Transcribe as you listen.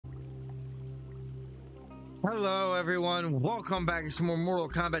Hello everyone, welcome back to some more Mortal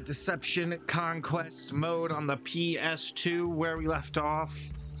Kombat Deception Conquest mode on the PS2 where we left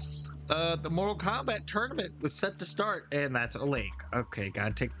off. The Mortal Kombat tournament was set to start and that's a lake. Okay,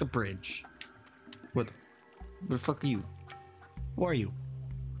 gotta take the bridge. What the fuck are you? Who are you?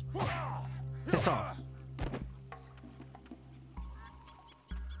 Piss off.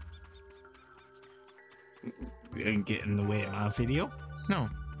 And get in the way of my video? No.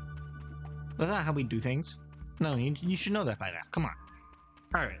 That's not how we do things. No, you should know that by now. Come on.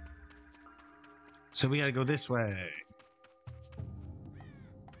 All right. So we gotta go this way.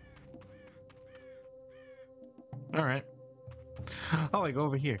 All right. Oh, I go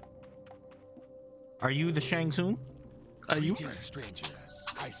over here. Are you the Shang Tsung? Are you? Greetings, stranger.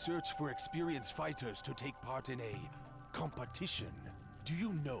 I search for experienced fighters to take part in a competition. Do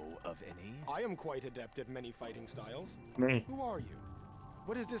you know of any? I am quite adept at many fighting styles. Me. Who are you?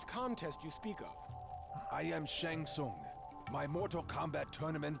 What is this contest you speak of? I am Shang Tsung. My Mortal Kombat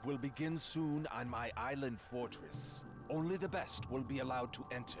tournament will begin soon on my island fortress. Only the best will be allowed to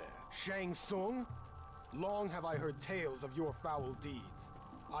enter. Shang Tsung? Long have I heard tales of your foul deeds.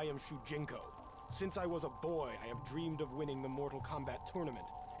 I am Shujinko. Since I was a boy, I have dreamed of winning the Mortal Kombat tournament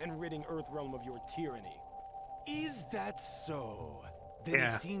and ridding Earthrealm of your tyranny. Is that so? Then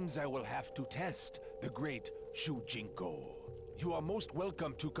Yeah. it seems I will have to test the great Shujinko. You are most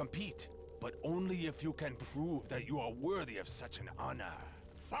welcome to compete, but only if you can prove that you are worthy of such an honor.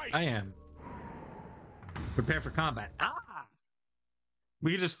 Fight! I am. Prepare for combat. Ah!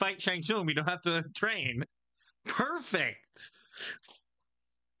 We can just fight Shang Tsung. We don't have to train. Perfect.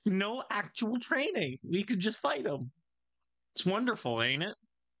 No actual training. We could just fight him. It's wonderful, ain't it?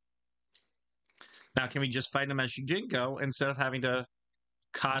 Now, can we just fight him as Shujinko instead of having to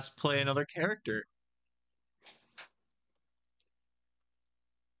cosplay another character?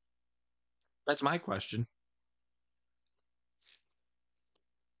 That's my question.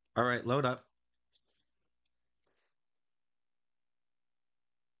 All right, load up.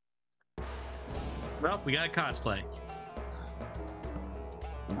 Well, we got a cosplay.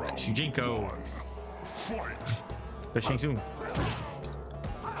 Shujinko. The Shang Tsung.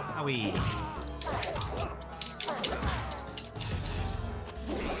 Owie.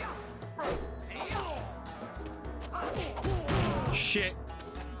 Shit.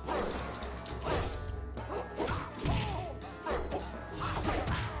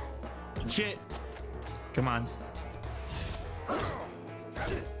 Shit. Come on.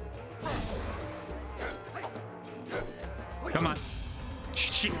 Come on.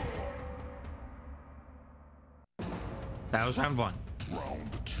 Shit. That was round one. Round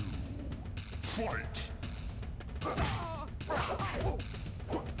two. Fight!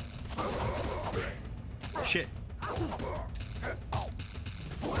 Shit.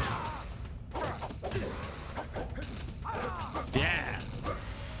 Yeah.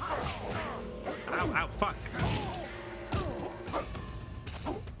 Ow, ow, fuck.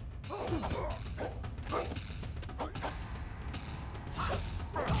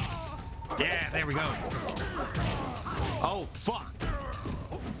 Yeah, there we go. Oh, fuck.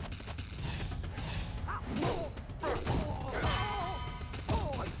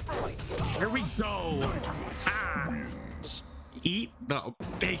 Here we go. Ah. Eat the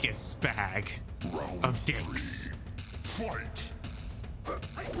biggest bag of dicks. Fight!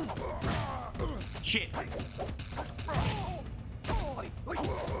 Shit.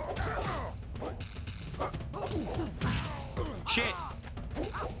 Shit.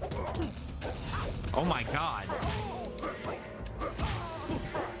 Oh my god.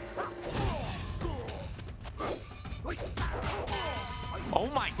 Oh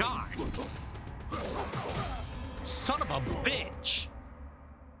my god. Son of a bitch.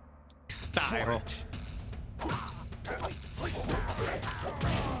 Style.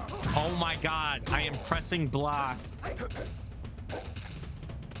 Oh my god, I am pressing block.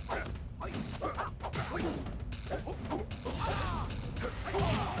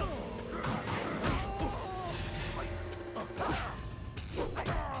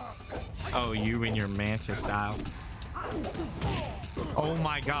 Oh, you and your mantis style. Oh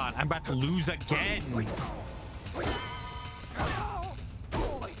my god, I'm about to lose again.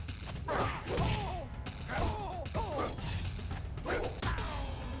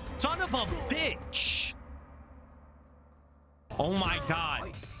 Son of a bitch! Oh my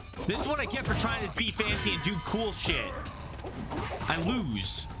god. This is what I get for trying to be fancy and do cool shit. I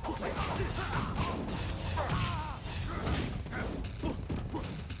lose.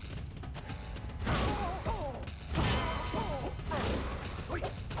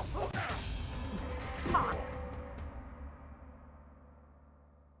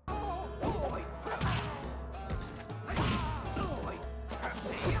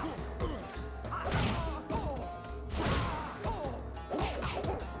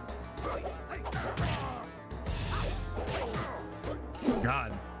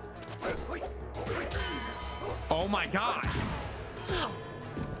 God. Oh my God.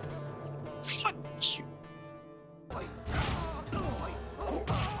 Fuck you.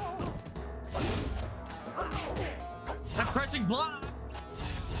 I'm pressing block.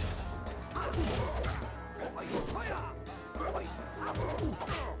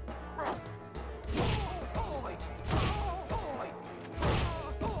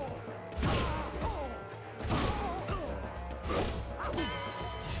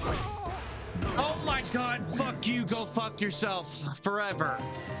 Oh my God, fuck you, go fuck yourself forever.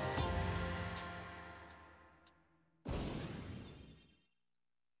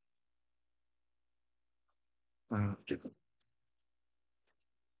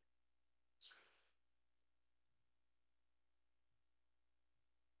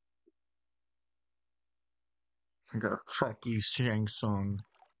 Fuck you, Shang Tsung.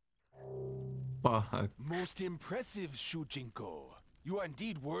 Fuck. Most impressive, Shujinko. You are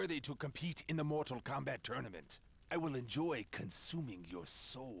indeed worthy to compete in the Mortal Kombat tournament. I will enjoy consuming your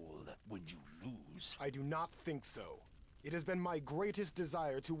soul when you lose. I do not think so. It has been my greatest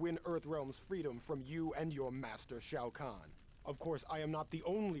desire to win Earthrealm's freedom from you and your master, Shao Kahn. Of course, I am not the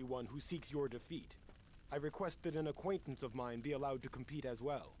only one who seeks your defeat. I request that an acquaintance of mine be allowed to compete as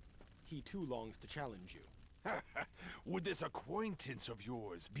well. He too longs to challenge you. Would this acquaintance of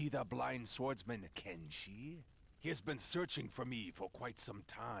yours be the blind swordsman Kenshi? He has been searching for me for quite some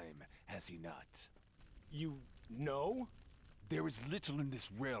time, has he not? You know? There is little in this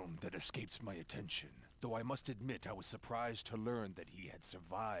realm that escapes my attention, though I must admit I was surprised to learn that he had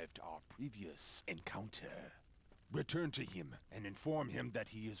survived our previous encounter. Return to him and inform him that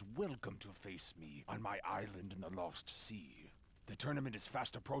he is welcome to face me on my island in the Lost Sea. The tournament is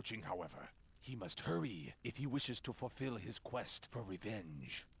fast approaching, however. He must hurry if he wishes to fulfill his quest for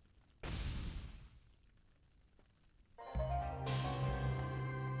revenge.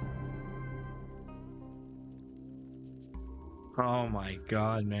 Oh my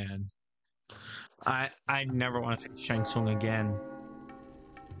God, man. I never want to face Shang Tsung again.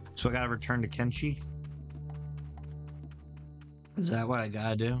 So I gotta return to Kenshi? Is that what I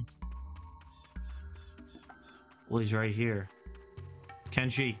gotta do? Well, he's right here.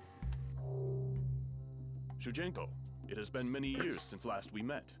 Kenshi. Shujinko, it has been many years since last we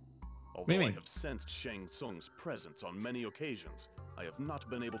met. What do you Although I mean? have sensed Shang Tsung's presence on many occasions, I have not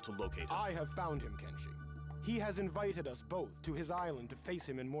been able to locate him. I have found him, Kenshi. He has invited us both to his island to face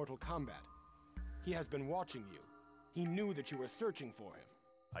him in Mortal Kombat. He has been watching you. He knew that you were searching for him.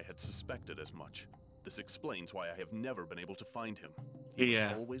 I had suspected as much. This explains why I have never been able to find him. He was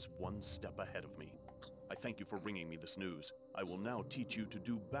always one step ahead of me. I thank you for bringing me this news. I will now teach you to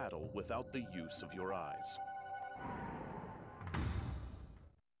do battle without the use of your eyes.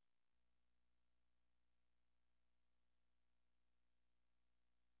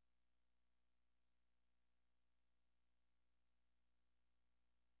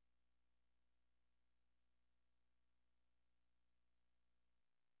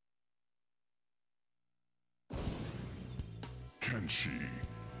 Kenshi.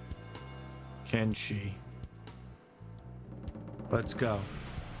 Kenshi. Let's go.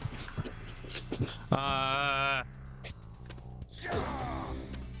 I'd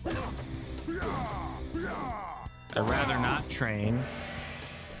rather not train.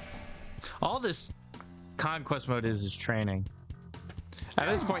 All this Conquest mode is training. At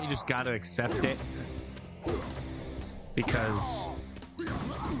this point, you just gotta accept it. Because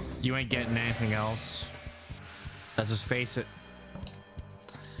you ain't getting anything else. Let's just face it.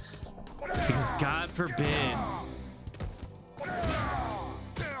 Because God forbid.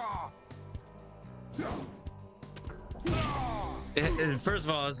 First of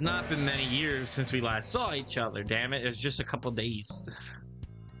all, it's not been many years since we last saw each other, damn it. It was just a couple days.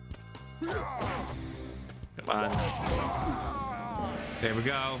 Come on. There we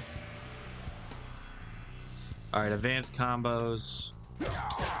go. Alright, advanced combos. Here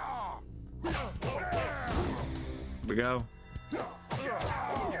we go.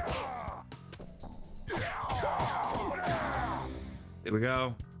 There we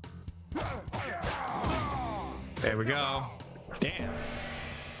go. There we go. Damn.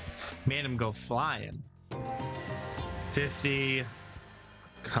 Made him go flying. 50.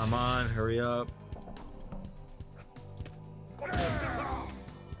 Come on, hurry up.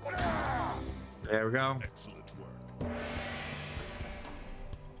 There we go. Excellent work.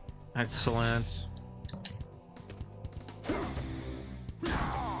 Excellent.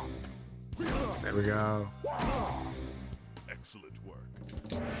 There we go. Excellent work.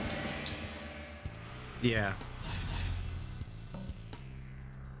 Yeah.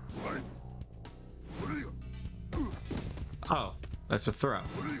 Oh, That's a throw.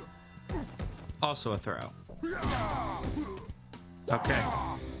 Also a throw. Okay.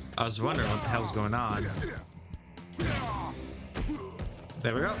 I was wondering what the hell's going on.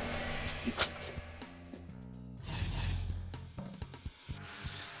 There we go.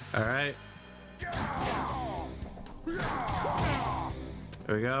 All right.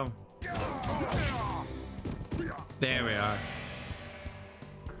 There we go. There we are.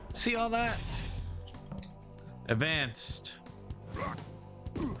 See all that? Advanced.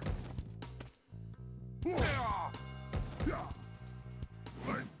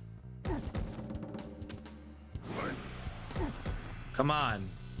 Come on.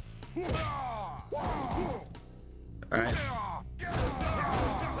 All right.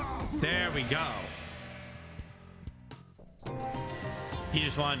 There we go. He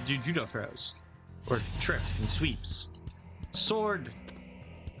just wanted to do judo throws or trips and sweeps. Sword.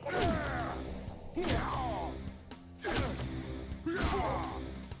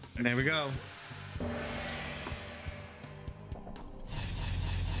 And there we go.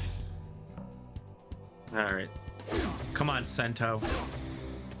 All right. Come on, Sento.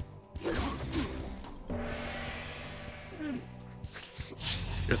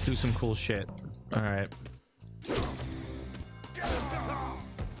 Let's do some cool shit. All right.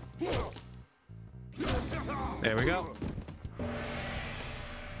 There we go.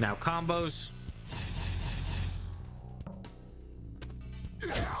 Now combos.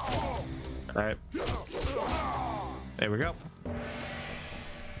 All right. There we go.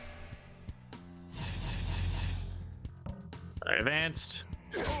 Advanced.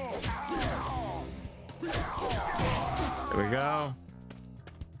 There we go.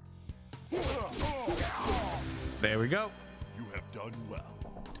 There we go. You have done well.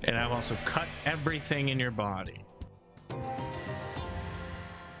 And I've also cut everything in your body. All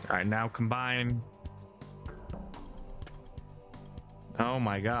right, now combine. Oh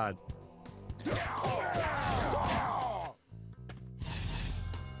my God.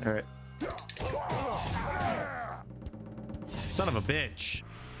 All right. Son of a bitch.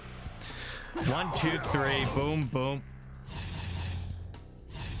 1, 2, 3. Boom, boom.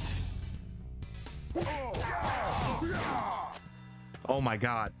 Oh my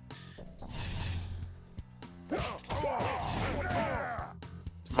God.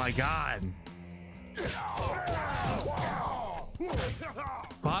 My God.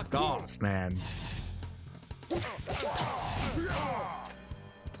 Fuck off, man.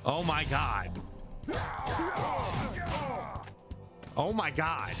 Oh my God. Oh my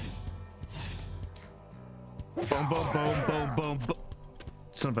God. Boom, boom, boom, boom, boom, boom.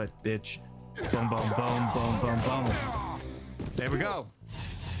 Son of a bitch. Boom, boom, boom, boom, boom, boom. There we go.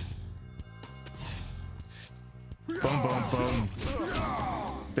 Boom, boom, boom.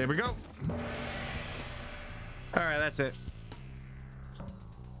 There we go. All right, that's it.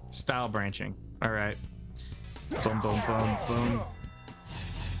 Style branching. All right. Boom, boom, boom, boom.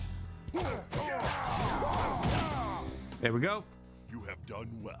 There we go. You have done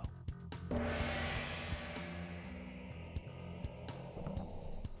well.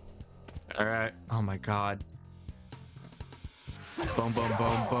 All right. Oh my God. Boom, boom,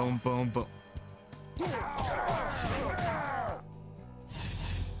 boom, boom, boom, boom.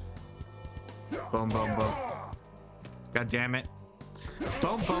 Boom, boom, boom. God damn it.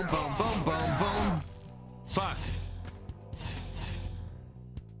 Boom, boom, boom, boom, boom, boom. Fuck.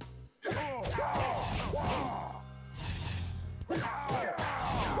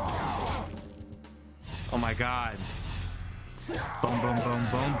 Oh my God. Boom, boom, boom,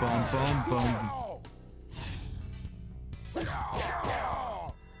 boom, boom, boom, boom.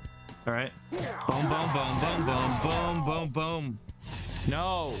 All right. Boom, boom, boom, boom, boom, boom, boom, boom.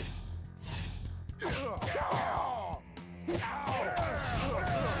 No.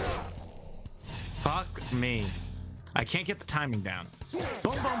 Fuck me. I can't get the timing down. Boom,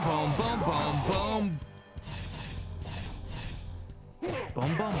 boom, boom, boom, boom, boom.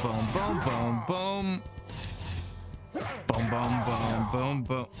 Boom, boom, boom, boom, boom, boom. Boom, boom, boom, boom,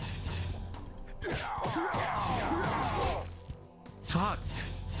 boom. Fuck.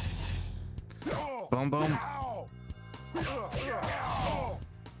 Boom, boom.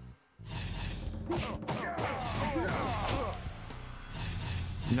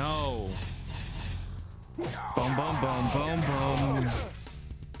 No. Boom, boom, boom, boom, boom.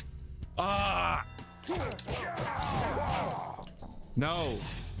 Ah. No.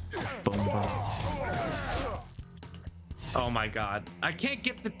 Boom, boom. Oh my God. I can't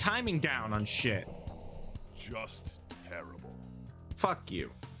get the timing down on shit. Just terrible. Fuck you.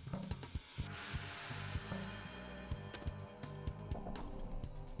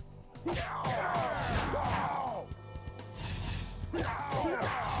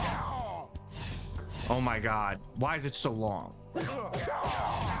 Oh my god. Why is it so long?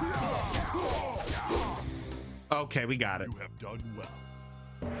 Okay, we got it. You have done well.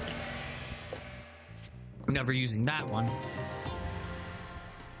 Never using that one.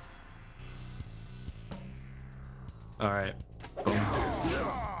 All right. Boom.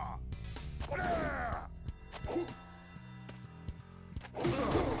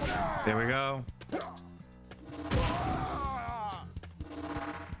 There we go.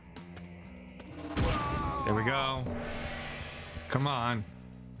 There we go. Come on.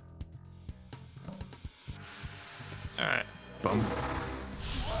 All right. Boom.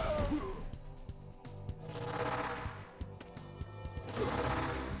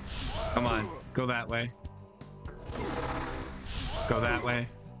 Come on. Go that way. Go that way.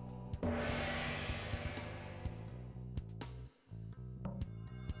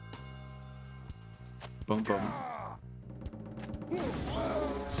 Boom, boom.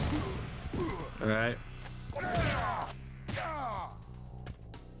 All right.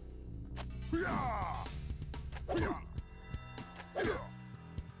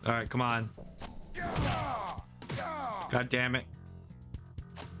 All right, come on. God damn it.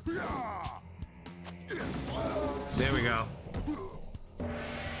 There we go.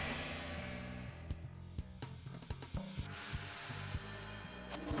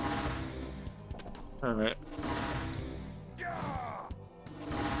 All right.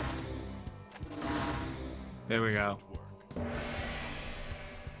 There we go.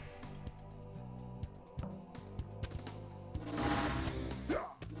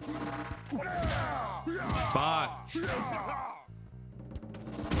 Fuck.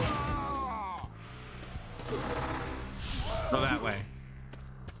 Go that way.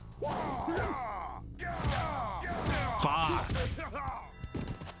 Fuck.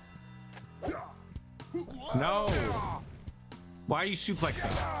 No. Why are you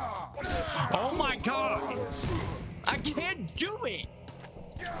suplexing? Oh my god. I can't do it.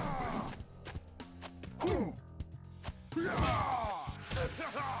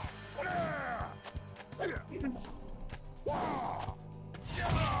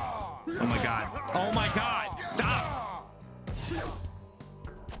 Oh my god. Oh my god. Stop.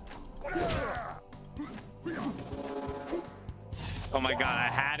 Oh my god, I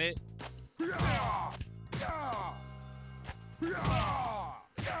had it.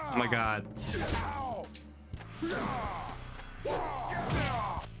 Oh my god.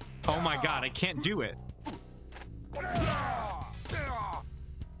 Oh my god, I can't do it.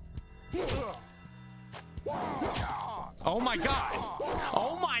 Oh my god.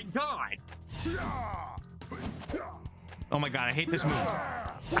 Oh my god. Oh my god, I hate this move.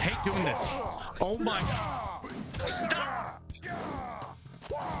 I hate doing this. Oh my. Stop.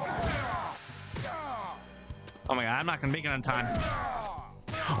 Oh my god, I'm not gonna make it on time.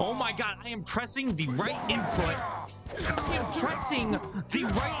 Oh my god, I am pressing the right input. I am pressing the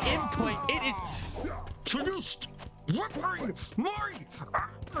right input. It is produced. Ripping my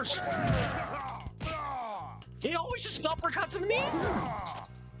ass. It always just uppercuts me.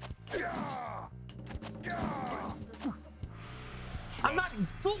 I'm not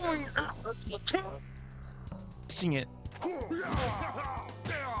doing seeing it.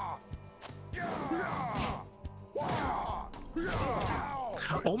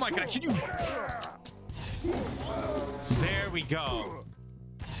 Oh my god, can you? There we go.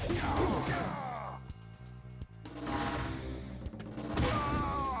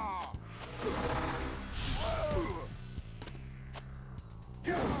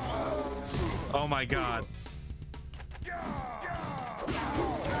 Oh my god.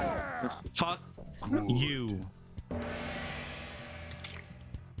 Fuck you.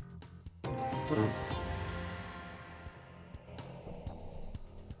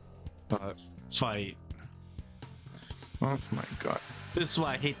 Fight. Oh my god. This is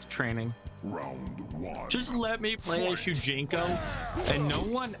why I hate the training. Round one. Just let me play as Shujinko and no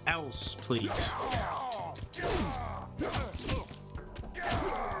one else, please.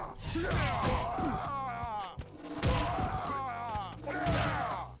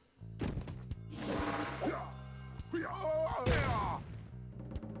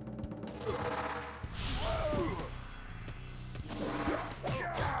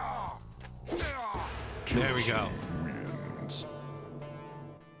 There we go.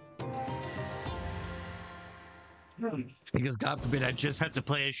 Because God forbid I just have to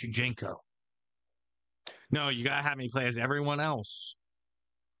play as Shujinko. No, you gotta have me play as everyone else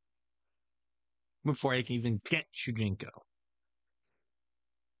before I can even get Shujinko.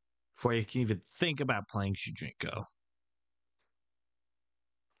 Before I can even think about playing Shujinko.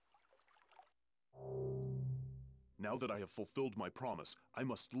 Now that I have fulfilled my promise, I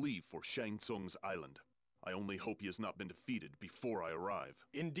must leave for Shang Tsung's island. I only hope he has not been defeated before I arrive.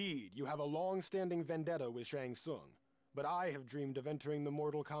 Indeed, you have a long-standing vendetta with Shang Tsung, but I have dreamed of entering the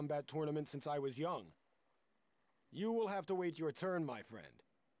Mortal Kombat tournament since I was young. You will have to wait your turn, my friend.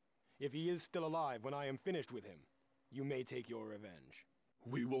 If he is still alive when I am finished with him, you may take your revenge.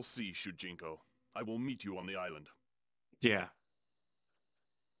 We will see, Shujinko. I will meet you on the island. Yeah.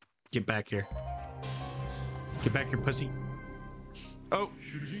 Get back here. Get back here, pussy. Oh!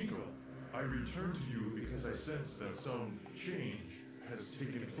 Shujinko, I return to you because I sense that some change has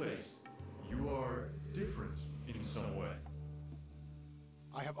taken place. You are different in some way.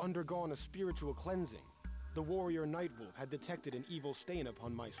 I have undergone a spiritual cleansing. The warrior Nightwolf had detected an evil stain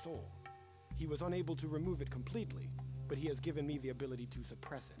upon my soul. He was unable to remove it completely, but he has given me the ability to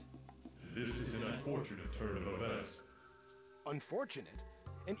suppress it. This is an unfortunate turn of events. Unfortunate?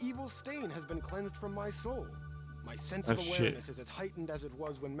 An evil stain has been cleansed from my soul. My sense of awareness is as heightened as it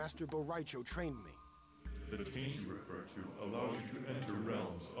was when Master Boraicho trained me. The taint you refer to allows you to enter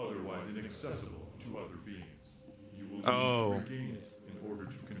realms otherwise inaccessible to other beings. You will need to regain it in order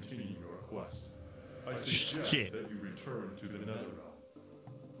to continue your quest. I suggest that you return to the Netherrealm.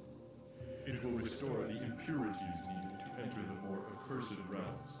 It will restore the impurities needed to enter the more accursed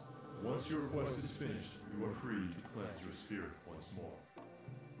realms. Once your quest is finished, you are free to cleanse your spirit once more.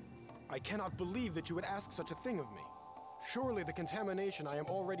 I cannot believe that you would ask such a thing of me. Surely the contamination I am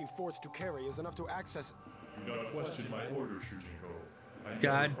already forced to carry is enough to access it. Do not question my order, Shujinko.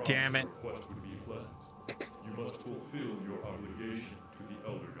 God damn it. Your quest would be pleasant. You must fulfill your obligation to the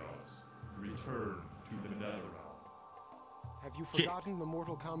Elder Gods. Return to the Netherrealm. Have you forgotten the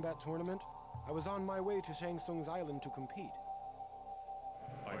Mortal Kombat tournament? I was on my way to Shang Tsung's island to compete.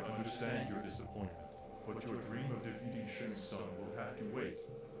 I understand your disappointment, but your dream of defeating Shang Tsung will have to wait.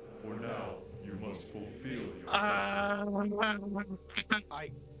 For now, you must fulfill your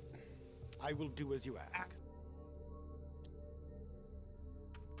I will do as you ask.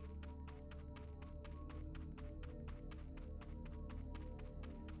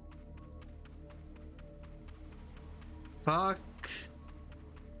 Fuck.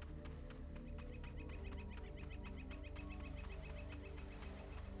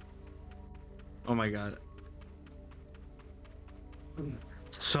 Oh my god.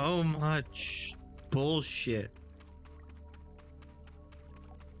 So much bullshit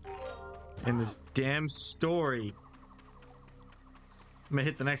in this damn story. I'm gonna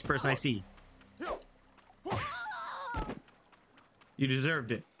hit the next person I see. You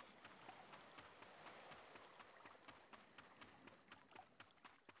deserved it.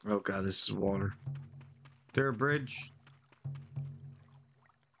 Oh god, this is water. There a bridge?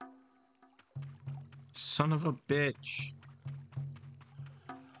 Son of a bitch.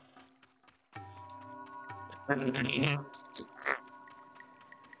 And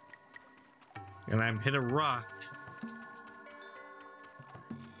I'm hit a rock.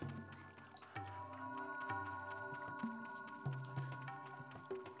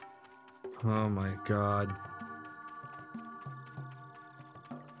 Oh my god.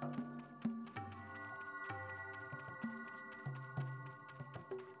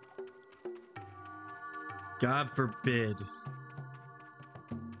 God forbid.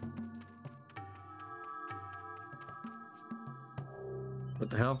 What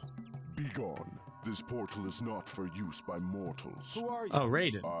the hell? Begone. This portal is not for use by mortals. Who are you? Oh,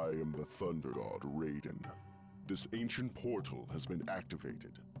 Raiden. I am the Thunder God, Raiden. This ancient portal has been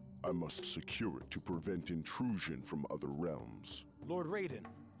activated. I must secure it to prevent intrusion from other realms. Lord Raiden,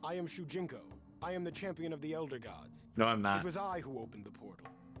 I am Shujinko. I am the champion of the Elder Gods. No, I'm not. It was I who opened the portal.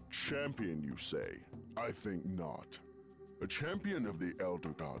 Champion, you say? I think not. A champion of the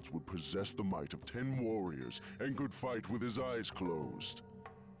Elder Gods would possess the might of 10 warriors and could fight with his eyes closed.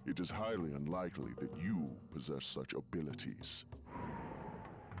 It is highly unlikely that you possess such abilities.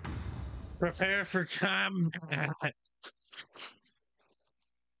 Prepare for combat.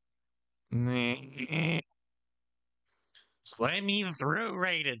 Slay me through,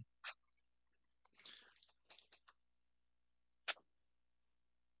 Raiden.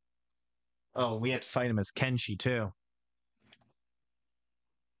 Oh, we had to fight him as Kenshi, too.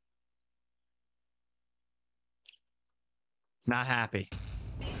 Not happy.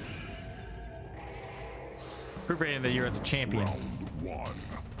 Prove Raiden that you're the champion. Round 1.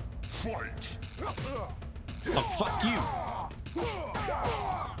 Fight! Oh, fuck you!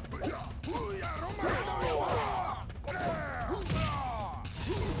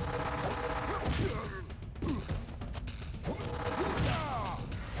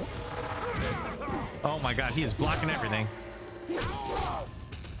 Oh my god, he is blocking everything.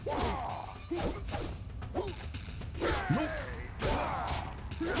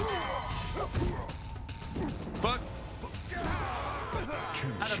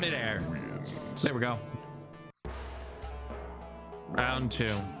 midair. There we go. Round 2.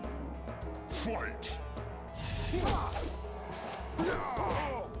 Fight!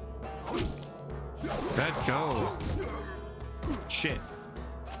 Let's go. Shit.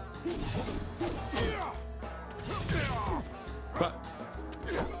 Fuck.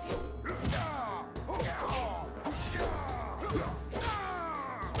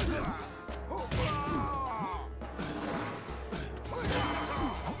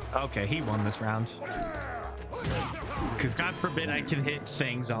 Okay, he won this round. Because God forbid I can hit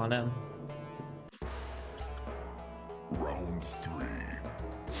things on him. Round 3.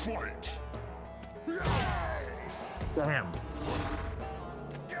 Fight! Damn.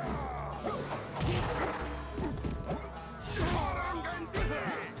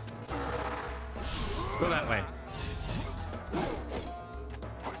 Go that way.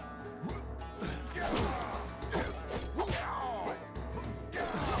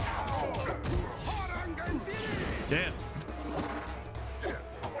 Damn.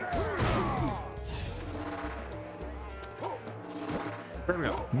 There we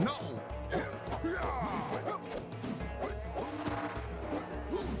go. No!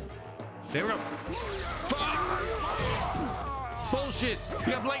 There we go. Fuck! Bullshit!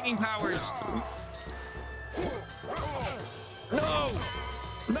 You have lightning powers! No!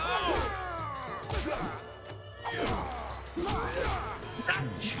 No!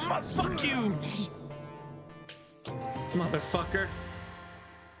 Fuck you! Motherfucker.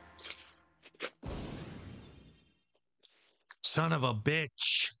 Son of a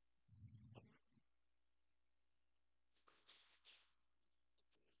bitch.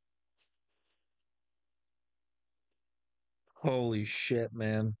 Holy shit,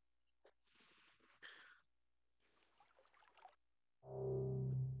 man.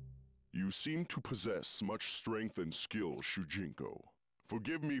 You seem to possess much strength and skill, Shujinko.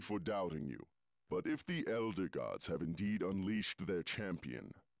 Forgive me for doubting you, but if the Elder Gods have indeed unleashed their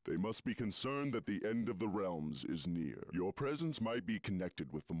champion, they must be concerned that the end of the realms is near. Your presence might be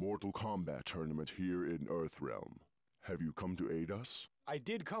connected with the Mortal Kombat tournament here in Earthrealm. Have you come to aid us? I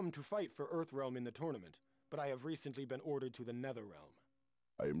did come to fight for Earthrealm in the tournament, but I have recently been ordered to the Netherrealm.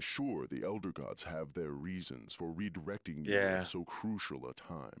 I am sure the Elder Gods have their reasons for redirecting you at so crucial a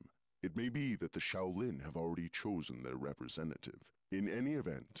time. It may be that the Shaolin have already chosen their representative. In any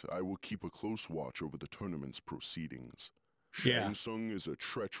event, I will keep a close watch over the tournament's proceedings. TSUNG is a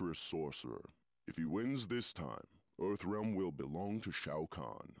treacherous sorcerer. If he wins this time, Earthrealm will belong to Shao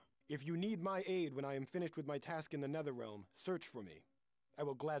Kahn. If you need my aid when I am finished with my task in the Netherrealm, search for me. I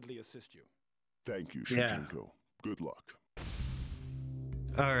will gladly assist you. Thank you, Shujinko. Good luck.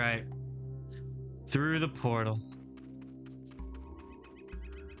 All right. Through the portal.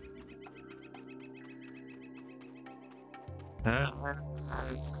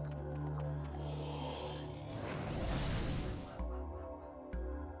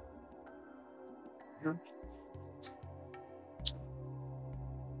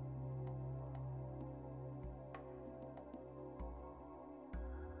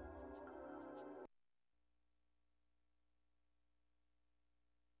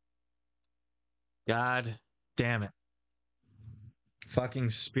 God damn it. Fucking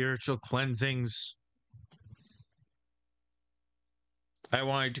spiritual cleansings. I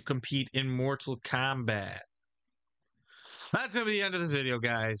wanted to compete in Mortal Kombat. That's going to be the end of this video,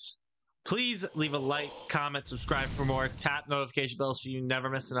 guys. Please leave a like, comment, subscribe for more. Tap notification bell so you never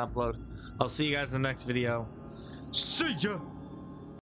miss an upload. I'll see you guys in the next video. See ya!